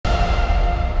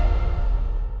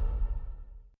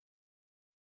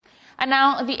And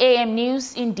now the AM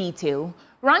News in detail.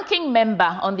 Ranking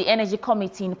member on the Energy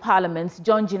Committee in Parliament,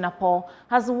 Jinapor,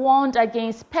 has warned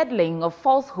against peddling of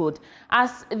falsehood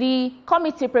as the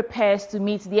committee prepares to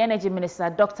meet the Energy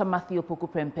Minister, Dr. Matthew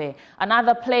Opoku-Prempeh, and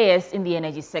other players in the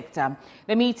energy sector.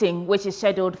 The meeting, which is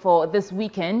scheduled for this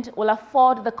weekend, will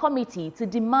afford the committee to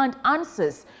demand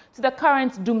answers to the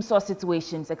current doomsday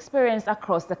situations experienced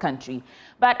across the country.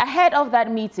 But ahead of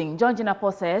that meeting,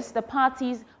 Jinapor says the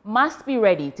parties must be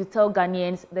ready to tell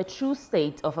Ghanaians the true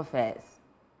state of affairs.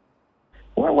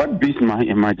 Well, what beats my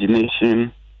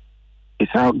imagination is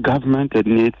how government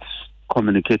and its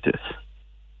communicators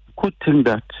could think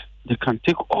that they can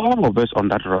take all of us on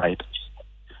that ride.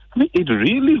 I mean, it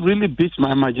really beats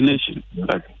my imagination.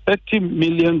 Like 30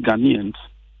 million Ghanaians,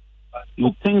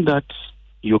 you think that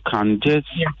you can just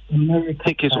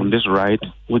take us on this ride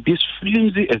with this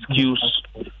flimsy excuse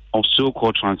of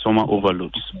so-called transformer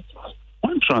overloads.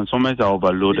 When transformers are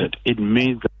overloaded, it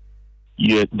means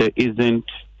that there isn't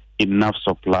enough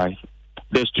supply.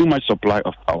 There's too much supply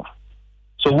of power.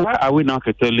 So why are we now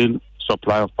curtailing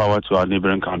supply of power to our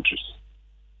neighboring countries?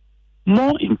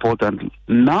 More importantly,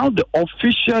 now the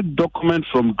official document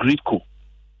from Gridco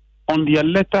on their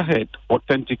letterhead,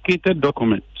 authenticated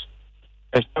document,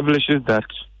 establishes that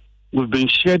we've been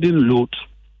shedding load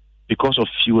because of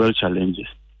fuel challenges.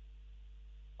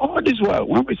 All this while,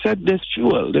 when we said there's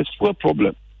fuel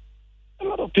problem, a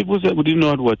lot of people said we didn't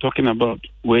know what we're talking about.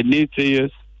 We're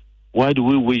naysayers. Why do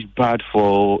we wish bad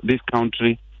for this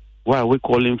country? Why are we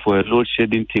calling for a load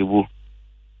shedding table?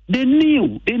 They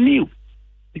knew.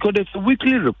 Because there's a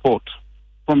weekly report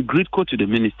from Gridco to the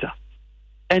minister.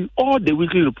 And all the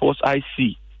weekly reports I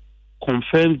see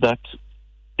confirms that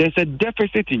there's a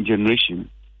deficit in generation,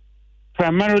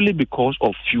 primarily because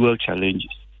of fuel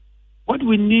challenges. What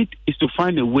we need is to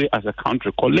find a way as a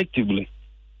country, collectively,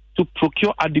 to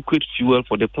procure adequate fuel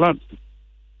for the plant.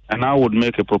 And I would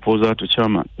make a proposal to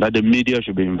Chairman that the media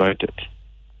should be invited.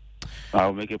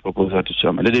 I'll make a proposal to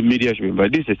Chairman that the media should be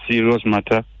invited. This is a serious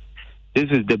matter. This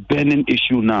is the burning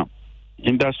issue now.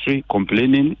 Industry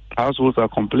complaining, households are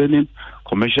complaining,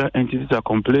 commercial entities are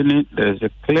complaining. There's a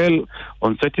clear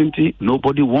uncertainty.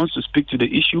 Nobody wants to speak to the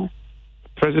issue. The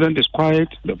president is quiet.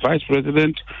 The vice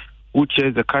president, who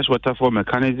chairs the cash waterfall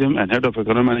mechanism and head of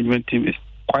economic management team, is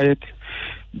quiet.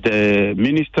 The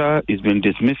minister is being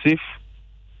dismissive.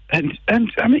 And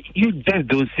I mean, you just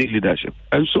don't see leadership.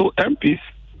 And so MPs,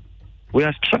 we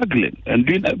are struggling and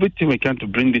doing everything we can to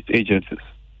bring these agencies.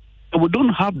 And we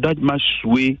don't have that much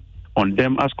sway on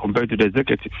them as compared to the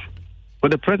executive.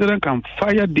 But the president can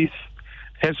fire these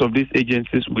heads of these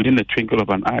agencies within the twinkle of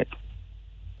an eye.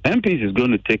 MPs is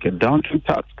going to take a daunting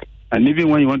task. And even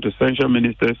when you want to censure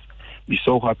ministers, you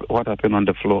saw what happened on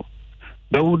the floor.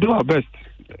 But we'll do our best.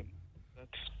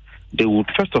 They would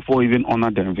first of all even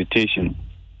honor the invitation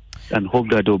and hope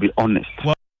that they'll be honest.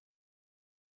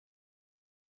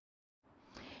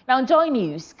 Now,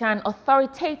 JoyNews can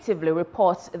authoritatively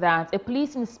report that a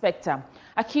police inspector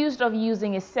accused of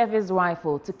using a service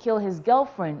rifle to kill his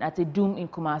girlfriend at a dome in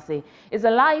Kumasi is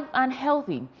alive and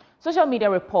healthy. Social media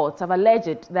reports have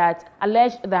alleged that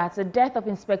the death of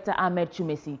Inspector Ahmed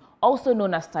Chumesi, also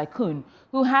known as Tycoon,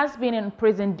 who has been in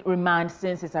prison remand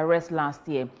since his arrest last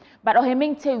year. But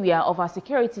Oheming Tewia of our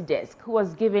security desk, who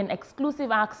was given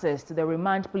exclusive access to the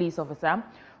remand police officer,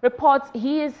 reports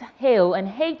he is hale and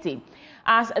healthy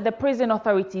as the prison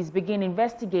authorities begin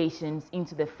investigations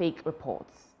into the fake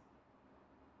reports.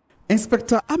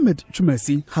 Inspector Ahmed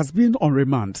Chumesi has been on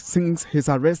remand since his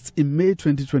arrest in May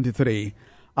 2023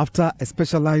 after a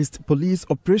specialized police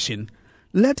operation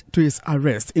led to his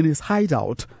arrest in his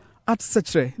hideout at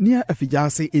Sechere near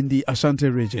Efijasi in the Ashanti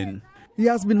region. He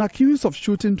has been accused of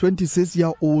shooting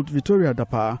 26-year-old Victoria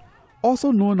Dapa,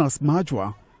 also known as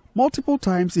Majwa, multiple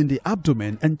times in the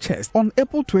abdomen and chest on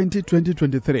April 20,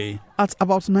 2023 at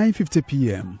about 9:50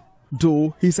 p.m.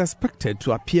 Though he is expected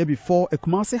to appear before a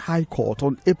Kumasi High Court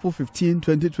on April 15,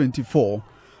 2024,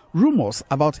 rumors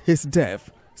about his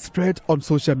death spread on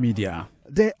social media.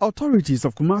 The authorities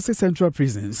of Kumasi Central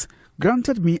Prisons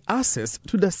granted me access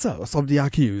to the cells of the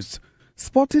accused.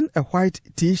 Sporting a white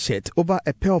T-shirt over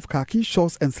a pair of khaki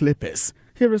shorts and slippers,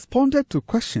 he responded to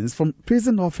questions from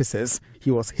prison officers.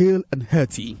 He was hale and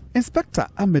hearty. Inspector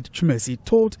Ahmed Chumesi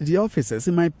told the officers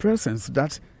in my presence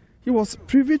that he was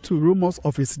privy to rumors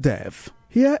of his death.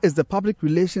 Here is the public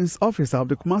relations officer of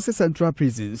the Kumasi Central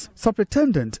Prisons,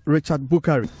 Superintendent Richard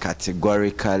Bukari.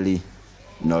 Categorically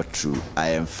not true.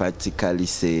 I emphatically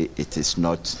say it is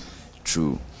not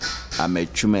true.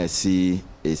 Ahmed Chumesi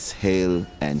is hale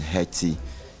and hearty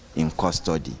in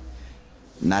custody.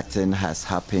 Nothing has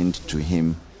happened to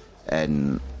him,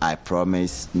 and I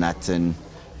promise nothing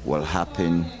will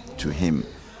happen to him.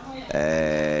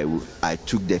 I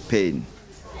took the pain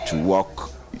to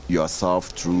walk yourself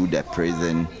through the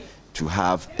prison to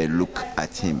have a look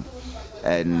at him.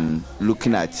 And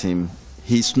looking at him,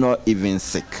 he's not even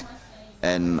sick.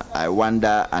 And I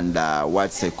wonder under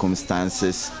what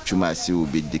circumstances Twumasi will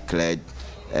be declared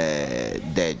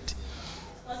dead.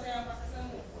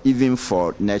 Even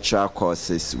for natural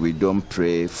causes, we don't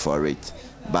pray for it.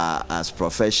 But as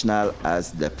professional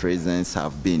as the prisons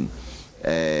have been,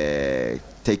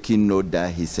 taking note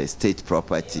that he's a state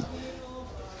property,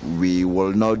 we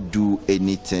will not do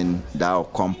anything that will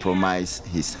compromise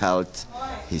his health,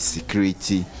 his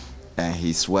security, and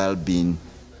his well-being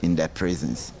in the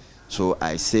prisons. So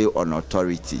I say on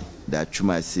authority that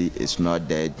Twumasi is not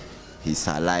dead, he's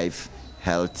alive,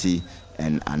 healthy,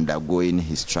 and undergoing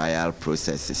his trial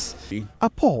processes.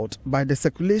 Appalled by the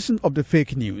circulation of the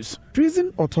fake news,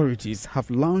 prison authorities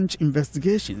have launched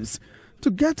investigations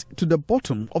to get to the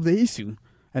bottom of the issue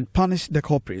and punish the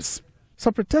culprits.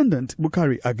 Superintendent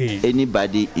Bukari again.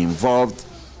 Anybody involved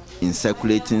in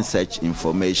circulating such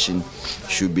information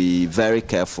should be very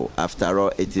careful. After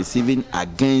all, it is even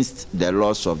against the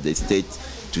laws of the state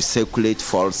to circulate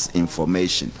false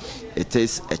information. It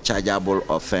is a chargeable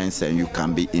offense and you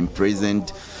can be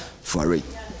imprisoned for it.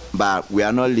 But we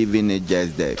are not leaving it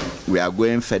just there. We are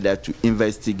going further to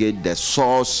investigate the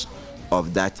source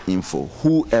of that info.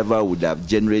 Whoever would have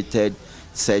generated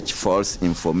such false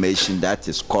information that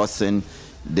is causing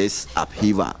this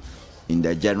upheaval in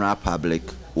the general public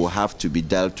will have to be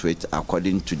dealt with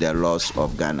according to the laws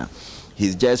of Ghana.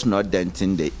 He's just not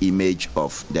denting the image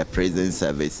of the prison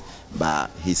service, but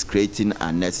he's creating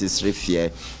unnecessary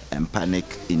fear and panic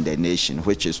in the nation,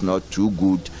 which is not too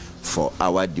good for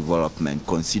our development,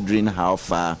 considering how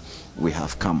far we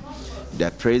have come.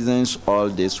 The prisons all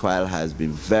this while has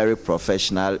been very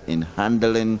professional in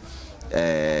handling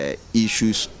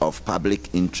issues of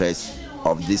public interest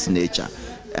of this nature,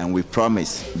 and we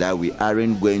promise that we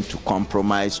aren't going to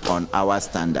compromise on our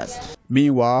standards.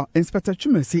 Meanwhile, Inspector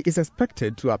Twumasi is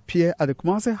expected to appear at the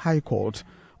Kumasi High Court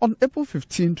on April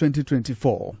 15,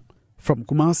 2024. From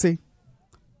Kumasi,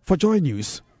 for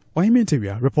JoyNews,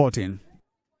 Ohimintewia reporting.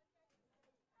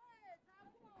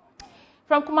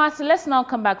 From Kumasi, let's now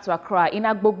come back to Accra. In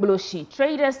Abochie,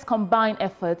 traders combine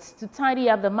efforts to tidy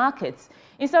up the markets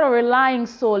instead of relying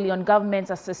solely on government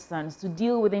assistance to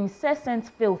deal with incessant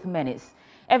filth menace.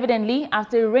 Evidently,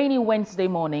 after a rainy Wednesday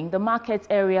morning, the market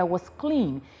area was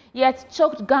clean, yet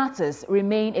choked gutters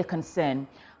remain a concern.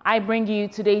 I bring you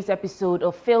today's episode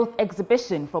of Filth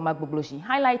Exhibition from Abochie,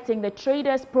 highlighting the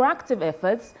traders' proactive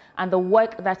efforts and the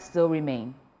work that still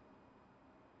remain.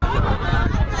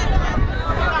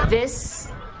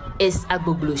 This is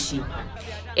Abochie.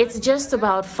 It's just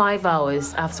about 5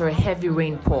 hours after a heavy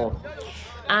rainfall,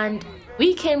 and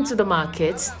we came to the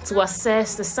market to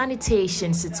assess the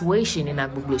sanitation situation in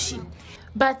Abochie.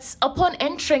 But upon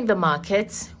entering the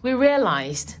market, we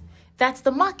realized that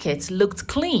the market looked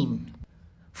clean.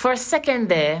 For a second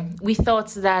there, we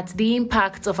thought that the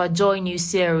impact of our JoyNews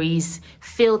series,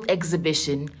 Filth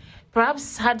Exhibition,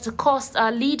 perhaps had caused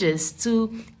our leaders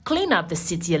to clean up the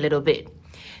city a little bit.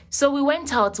 So we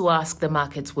went out to ask the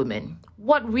market women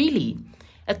what really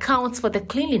accounts for the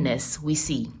cleanliness we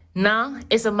see. Now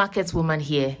is a market woman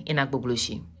here in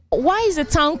Abochie. Why is the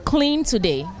town clean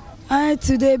today?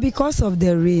 Today because of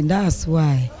the rain, that's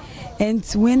why. And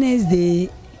Wednesday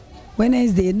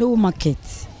no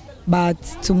market. But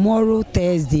tomorrow,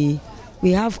 Thursday,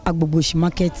 we have Abochie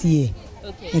market here.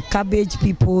 Okay. The cabbage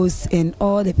peoples and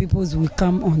all the peoples will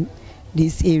come on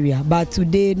this area. But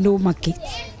today, no market.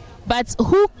 But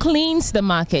who cleans the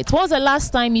market? When was the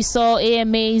last time you saw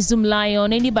AMA, Zoom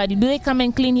Lion, anybody? Do they come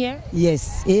and clean here?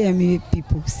 Yes, AMA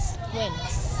peoples.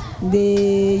 When?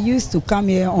 They used to come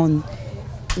here on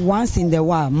once in the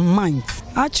while, month.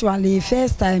 Actually,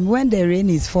 first time when the rain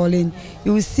is falling,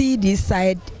 you will see this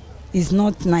side is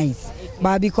not nice. Okay.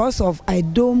 But because of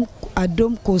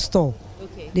Adom coastal,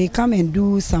 okay, they come and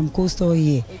do some coastal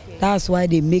here. Okay. That's why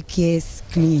they make here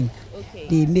clean. Okay.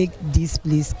 They make this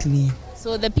place clean.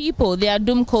 So the people, they are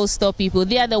Adom coastal people,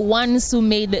 they are the ones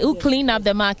who clean up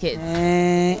the market.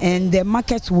 And the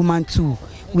market woman too.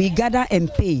 We gather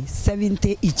and pay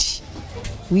 70 each.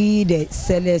 We the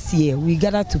sellers here, we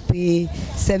gather to pay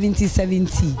 70,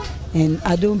 and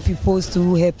Adom people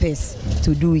to help us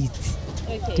to do it.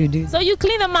 Okay. So you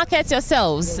clean the market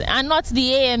yourselves and not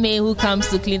the AMA who comes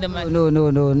to clean the market? No,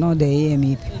 not the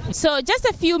AMA. So just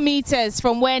a few meters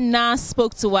from where Nas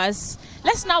spoke to us,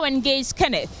 let's now engage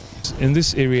Kenneth. In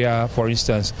this area, for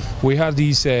instance, we have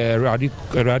these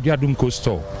Adom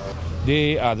coastal.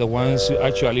 They are the ones who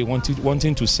actually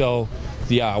wanting to sell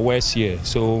their wares here.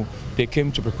 So they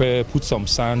came to prepare, put some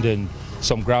sand and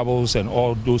some gravels and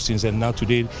all those things. And now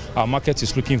today, our market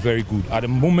is looking very good. At the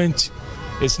moment,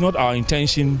 it's not our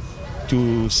intention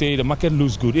to say the market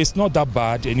looks good. It's not that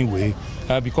bad anyway,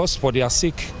 because for their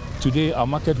sake, today our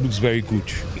market looks very good.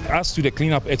 As to the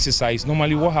cleanup exercise,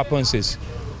 normally what happens is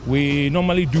we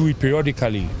normally do it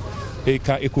periodically. It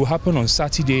could happen on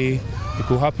Saturday, it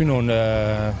could happen on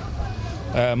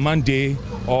Monday,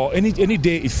 or any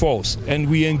day it falls. And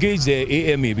we engage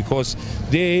the AMA because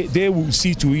they will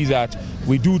see to it that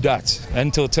we do that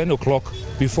until 10 o'clock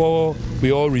before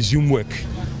we all resume work.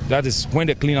 That is when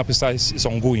the cleanup exercise is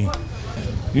ongoing.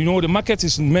 You know, the market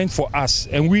is meant for us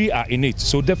and we are in it.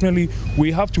 So definitely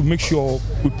we have to make sure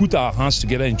we put our hands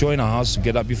together and join our hands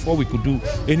together before we could do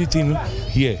anything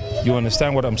here. You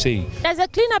understand what I'm saying? As a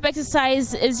cleanup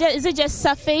exercise, is it just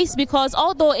surface? Because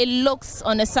although it looks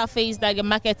on the surface that the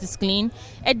market is clean,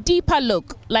 a deeper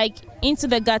look, like into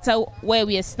the gutter where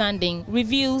we are standing,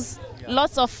 reveals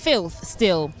lots of filth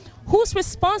still. Who's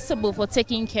responsible for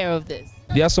taking care of this?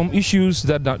 There are some issues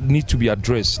that need to be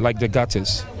addressed, like the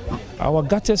gutters. Our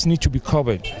gutters need to be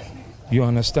covered, you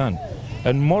understand?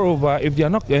 And moreover, if they are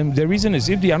not, the reason is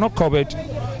if they are not covered,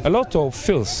 a lot of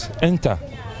filth enter.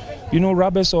 You know,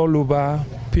 rubbers all over,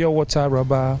 pure water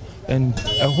rubber, and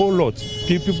a whole lot.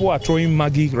 People are throwing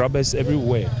Maggie rubbers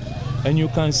everywhere. And you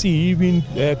can see even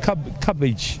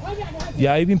cabbage. They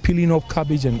are even peeling up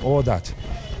cabbage and all that.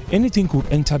 Anything could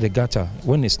enter the gutter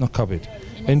when it's not covered.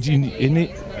 And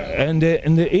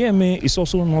the AMA is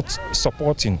also not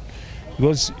supporting.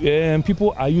 Because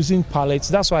people are using pallets.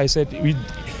 That's why I said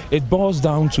it boils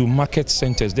down to market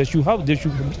centers. There should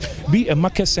be a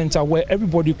market center where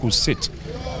everybody could sit.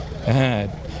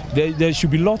 There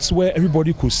should be lots where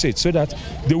everybody could sit so that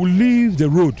they will leave the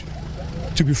road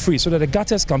to be free, so that the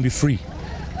gutters can be free.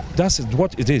 That's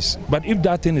what it is. But if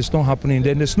that thing is not happening,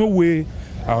 then there's no way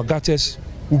our gutters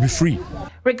will be free.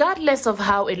 Regardless of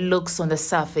how it looks on the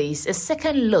surface, a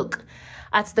second look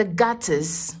at the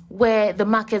gutters where the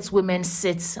market women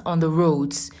sit on the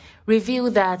roads reveal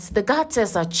that the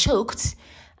gutters are choked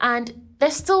and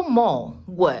there's still more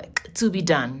work to be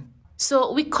done.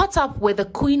 So we caught up with the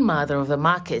queen mother of the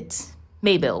market,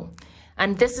 Mabel,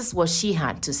 and this is what she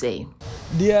had to say.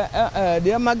 Dear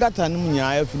Magata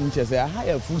Nunya finishes a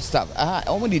higher food staff.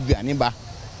 Only did Aniba.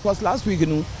 Because last week,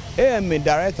 AMA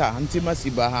director Antima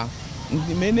Sibaha,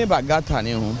 my neighbor Gata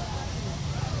Neho.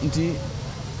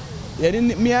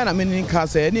 Me and I mean, can't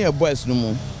say any boys no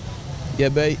more. You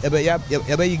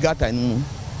got no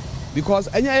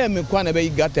because any am quite a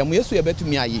got them. Yes, we are better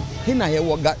me. I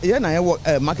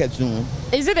work market soon.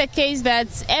 Is it the case that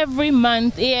every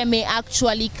month AMA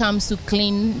actually comes to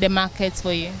clean the markets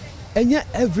for you? And yeah,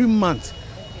 every month.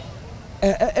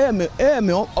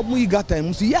 AMA, we got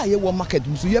them. So yeah, you want market.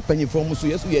 So you penny from so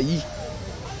yes, we are.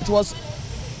 It was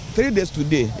 3 days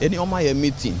today. Any on my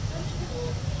meeting.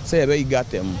 Say you got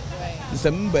them.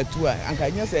 December 2, and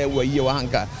can you say where you are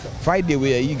Friday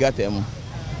where you got them?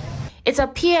 It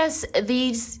appears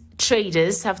these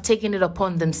traders have taken it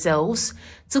upon themselves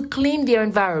to clean their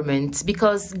environment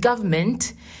because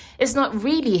government is not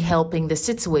really helping the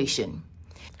situation.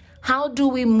 How do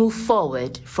we move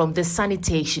forward from the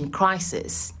sanitation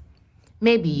crisis?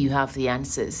 Maybe you have the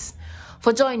answers.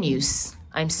 For JoyNews,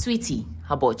 I'm Sweetie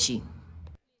Abochie.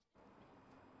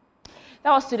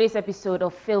 That was today's episode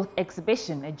of Filth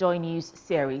Exhibition, a JoyNews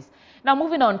series. Now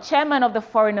moving on, Chairman of the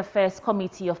Foreign Affairs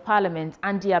Committee of Parliament,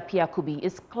 Abochie,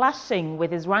 is clashing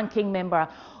with his ranking member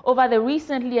over the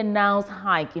recently announced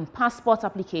hike in passport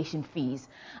application fees.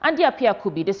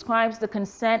 Abochie describes the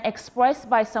concern expressed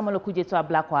by Samuel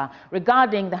Okudzeto-Ablakwa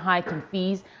regarding the hike in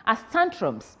fees as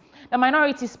tantrums. The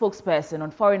minority spokesperson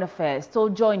on Foreign Affairs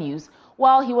told JoyNews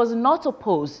while he was not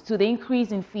opposed to the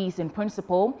increase in fees in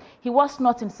principle, he was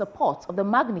not in support of the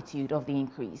magnitude of the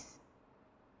increase.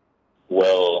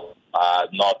 Will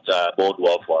not bode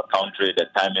well for our country. The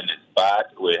timing is bad.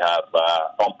 We have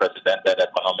unprecedented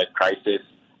economic crisis.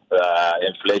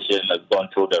 Inflation has gone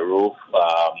through the roof.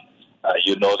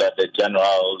 You know that the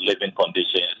general living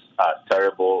conditions are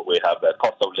terrible. We have a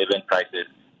cost of living crisis.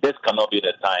 This cannot be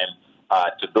the time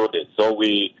to do this. So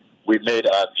we made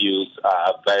our views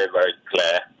very, very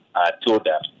clear to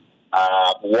them.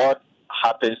 What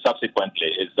happened subsequently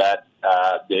is that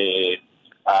they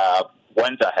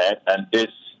went ahead and this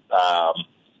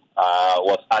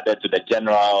was added to the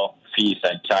general fees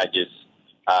and charges.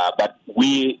 But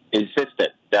we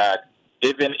insisted that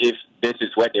even if this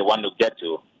is where they want to get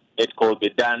to, it could be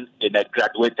done in a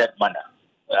graduated manner.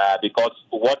 Because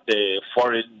what the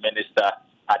foreign minister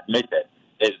admitted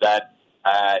is that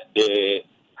they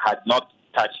had not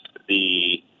touched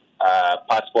the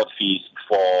passport fees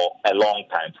for a long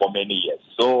time, for many years.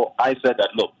 So I said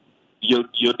that, look,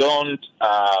 you don't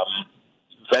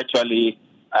virtually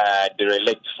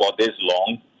derelict for this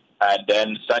long, and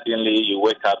then suddenly you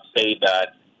wake up saying that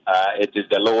it is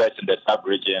the lowest in the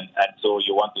sub-region, and so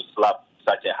you want to slap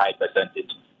such a high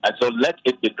percentage. And so let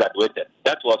it be graduated.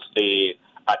 That was the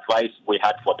advice we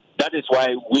had for them. That is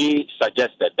why we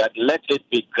suggested that let it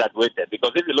be graduated,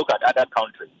 because if you look at other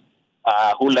countries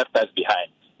who left us behind,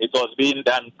 it was being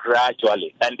done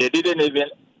gradually, and they didn't even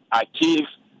achieve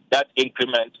that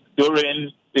increment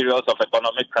during periods of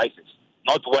economic crisis,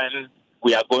 not when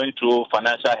we are going through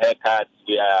financial haircuts,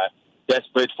 we are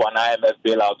desperate for an IMF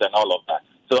bailout and all of that.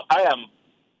 So I am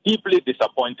deeply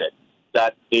disappointed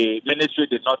that the ministry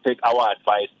did not take our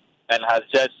advice and has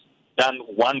just done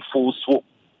one full swoop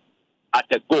at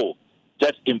a go,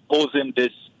 just imposing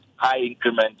this high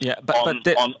increment on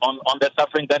the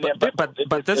suffering Ghanaian.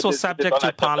 But this was subject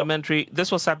to parliamentary.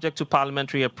 This was subject to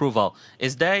parliamentary approval.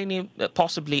 Is there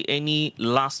possibly any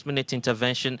last-minute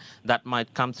intervention that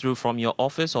might come through from your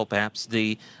office, or perhaps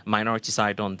the minority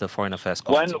side on the Foreign Affairs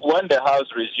Committee? When the House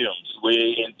resumes,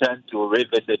 we intend to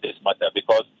revisit this matter,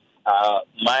 because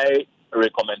my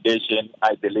recommendation,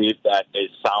 I believe, that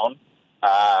is sound.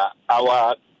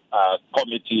 Our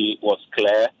committee was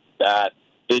clear that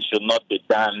this should not be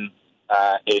done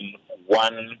in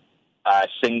one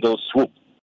single swoop.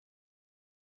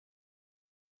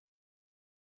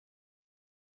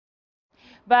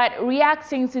 But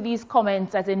reacting to these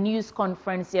comments at a news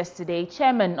conference yesterday,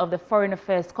 Chairman of the Foreign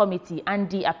Affairs Committee,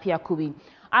 Andy Apiakubi,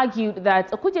 argued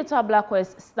that Okudzeto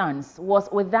Ablakwe's stance was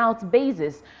without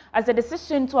basis, as the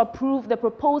decision to approve the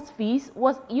proposed fees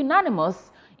was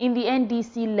unanimous in the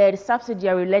NDC-led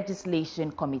Subsidiary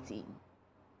Legislation Committee.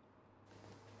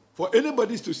 For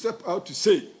anybody to step out to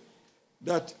say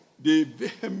that they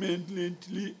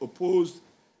vehemently opposed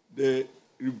the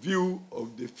review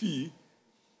of the fee,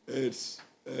 it's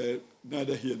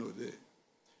neither here nor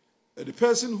there. The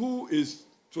person who is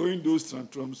throwing those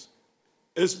tantrums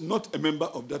is not a member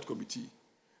of that committee.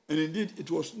 And indeed, it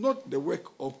was not the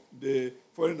work of the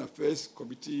Foreign Affairs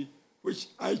Committee, which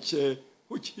I chair,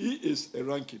 which he is a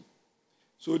ranking.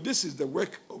 So this is the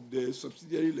work of the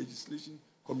Subsidiary Legislation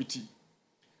Committee,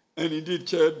 and indeed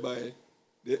chaired by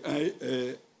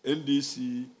the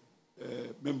NDC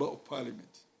Member of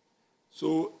Parliament.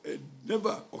 So it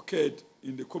never occurred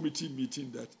in the committee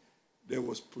meeting that there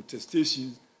was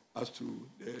protestation as to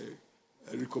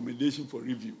the recommendation for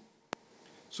review.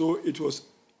 So it was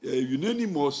a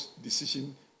unanimous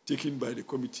decision taken by the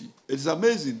committee. It's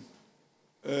amazing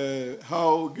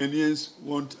how Ghanaians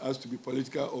want us to be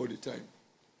political all the time,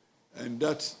 and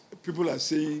that people are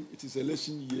saying it is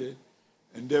election year,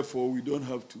 and therefore we don't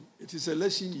have to. It is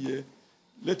election year.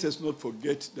 Let us not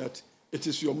forget that it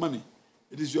is your money.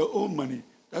 It is your own money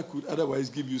that could otherwise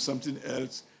give you something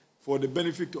else for the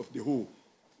benefit of the whole,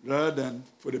 rather than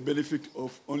for the benefit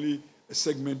of only a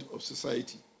segment of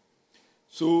society.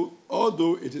 So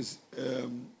although it is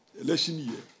election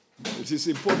year, it is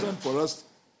important for us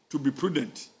to be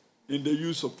prudent in the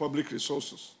use of public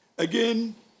resources.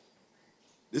 Again,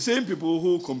 the same people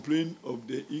who complain of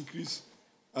the increase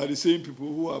are the same people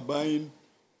who are buying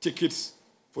tickets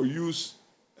for use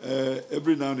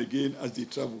every now and again as they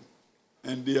travel.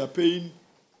 And they are paying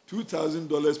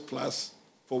 $2,000 plus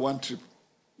for one trip.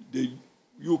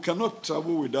 You cannot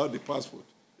travel without the passport,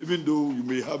 even though you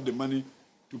may have the money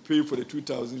to pay for the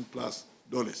 $2,000 plus.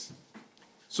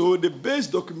 So the base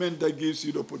document that gives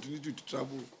you the opportunity to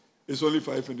travel is only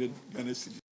 500 Ghana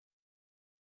cedis.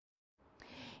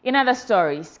 In other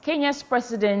stories, Kenya's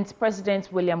President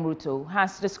William Ruto,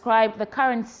 has described the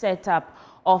current setup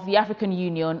of the African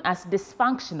Union as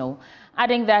dysfunctional,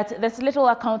 adding that there's little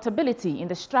accountability in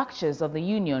the structures of the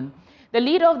Union. The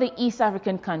leader of the East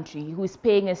African country, who is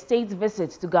paying a state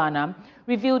visit to Ghana,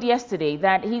 revealed yesterday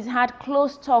that he's had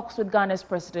close talks with Ghana's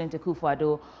President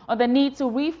Akufo-Addo on the need to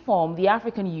reform the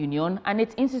African Union and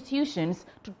its institutions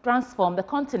to transform the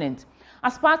continent.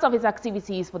 As part of his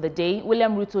activities for the day,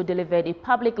 William Ruto delivered a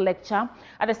public lecture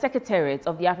at the Secretariat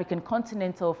of the African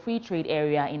Continental Free Trade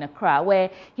Area in Accra, where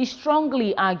he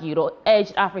strongly argued or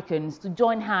urged Africans to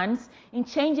join hands in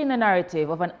changing the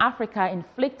narrative of an Africa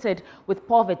inflicted with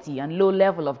poverty and low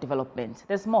level of development.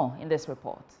 There's more in this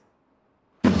report.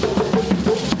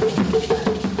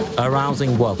 A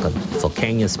rousing welcome for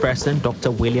Kenya's President Dr.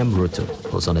 William Ruto,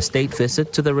 who's on a state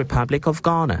visit to the Republic of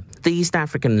Ghana. The East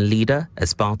African leader,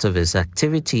 as part of his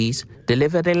activities,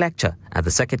 delivered a lecture at the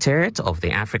Secretariat of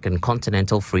the African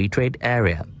Continental Free Trade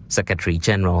Area. Secretary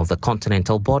General of the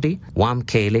continental body,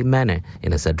 Wamkele Mene,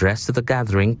 in his address to the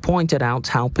gathering, pointed out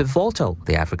how pivotal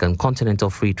the African Continental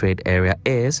Free Trade Area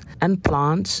is and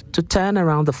plans to turn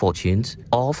around the fortunes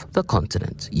of the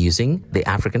continent using the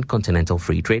African Continental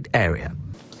Free Trade Area.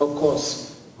 Of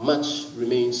course, much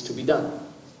remains to be done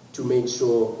to make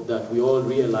sure that we all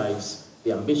realize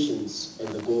the ambitions and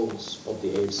the goals of the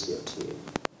AFCFTA.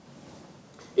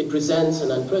 It presents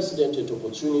an unprecedented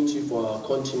opportunity for our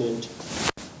continent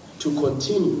to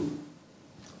continue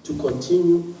to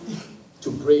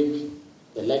break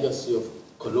the legacy of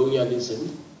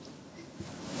colonialism.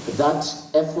 That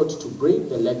effort to break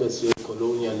the legacy of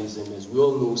colonialism, as we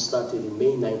all know, started in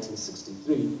May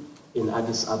 1963 in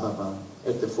Addis Ababa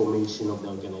at the formation of the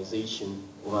Organization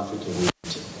of African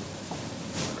Unity.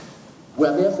 We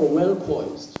are therefore well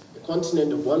poised, a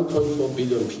continent of 1.4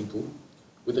 billion people,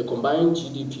 with a combined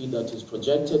GDP that is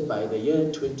projected by the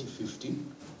year 2050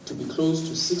 to be close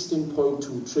to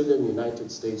 16.2 trillion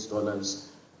United States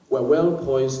dollars. We're well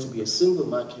poised to be a single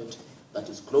market that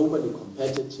is globally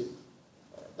competitive,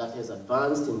 that has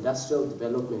advanced industrial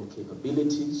development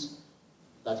capabilities,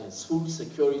 that has food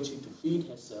security to feed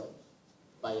herself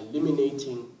by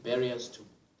eliminating barriers to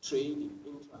trade in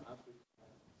intra-Africa.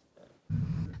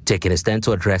 Taking his turn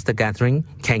to address the gathering,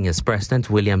 Kenya's President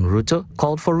William Ruto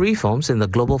called for reforms in the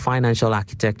global financial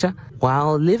architecture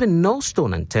while leaving no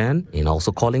stone unturned in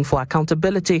also calling for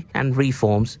accountability and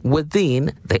reforms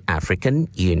within the African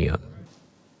Union.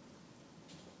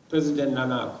 President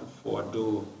Nana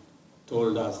Akufo-Addo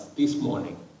told us this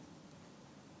morning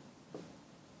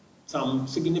some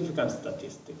significant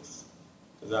statistics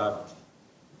that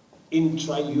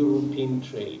intra-European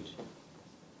trade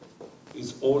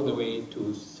is all the way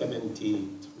to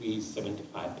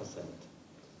 73–75%.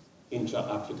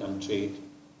 Intra-African trade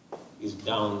is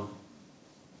down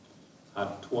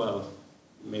at 12,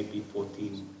 maybe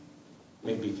 14,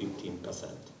 maybe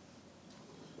 15%.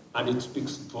 And it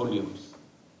speaks volumes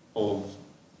of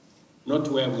not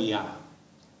where we are,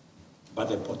 but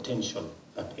the potential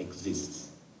that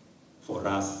exists for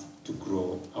us to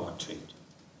grow our trade.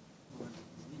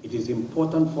 It is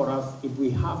important for us, if we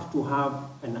have to have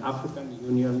an African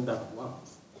Union that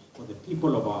works for the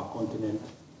people of our continent,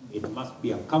 it must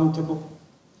be accountable,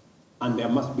 and there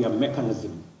must be a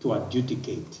mechanism to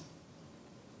adjudicate,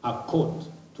 a court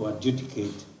to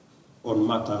adjudicate on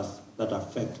matters that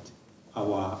affect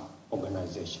our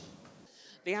organization.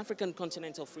 The African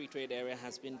Continental Free Trade Area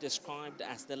has been described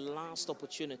as the last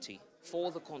opportunity for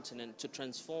the continent to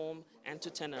transform and to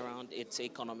turn around its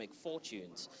economic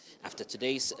fortunes. After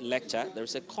today's lecture, there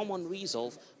is a common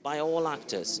resolve by all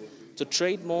actors to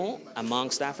trade more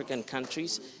amongst African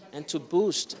countries and to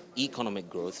boost economic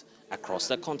growth across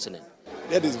the continent.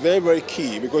 That is very, very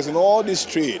key, because in all this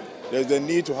trade, there's the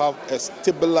need to have a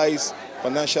stabilized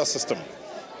financial system.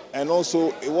 And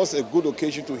also, it was a good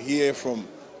occasion to hear from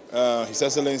His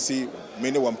Excellency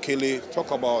Mene Wamkele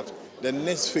talk about the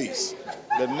next phase,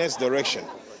 the next direction,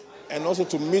 and also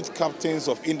to meet captains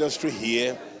of industry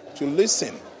here to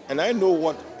listen. And I know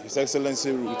what His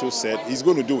Excellency Ruto said, he's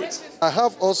going to do it. I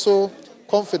have also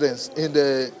confidence in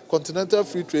the Continental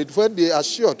Free Trade when they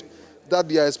assured that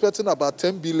they are expecting about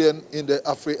 10 billion in the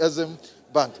Afri-Exim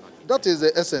Bank. That is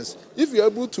the essence. If you are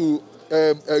able to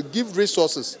give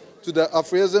resources to the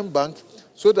Afri-Exim Bank,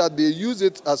 so that they use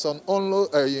it as an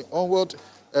onward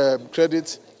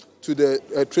credit to the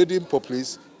trading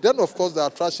populace, then of course the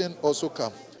attraction also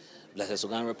comes. Blessed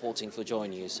Sugan reporting for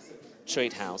JoyNews,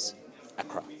 Trade House,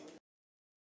 Accra.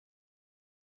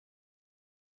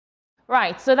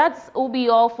 Right, so will be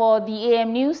all for the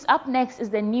AM News. Up next is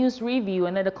the news review,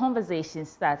 and then the conversation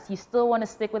starts. You still want to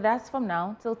stick with us from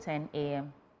now till 10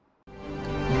 a.m.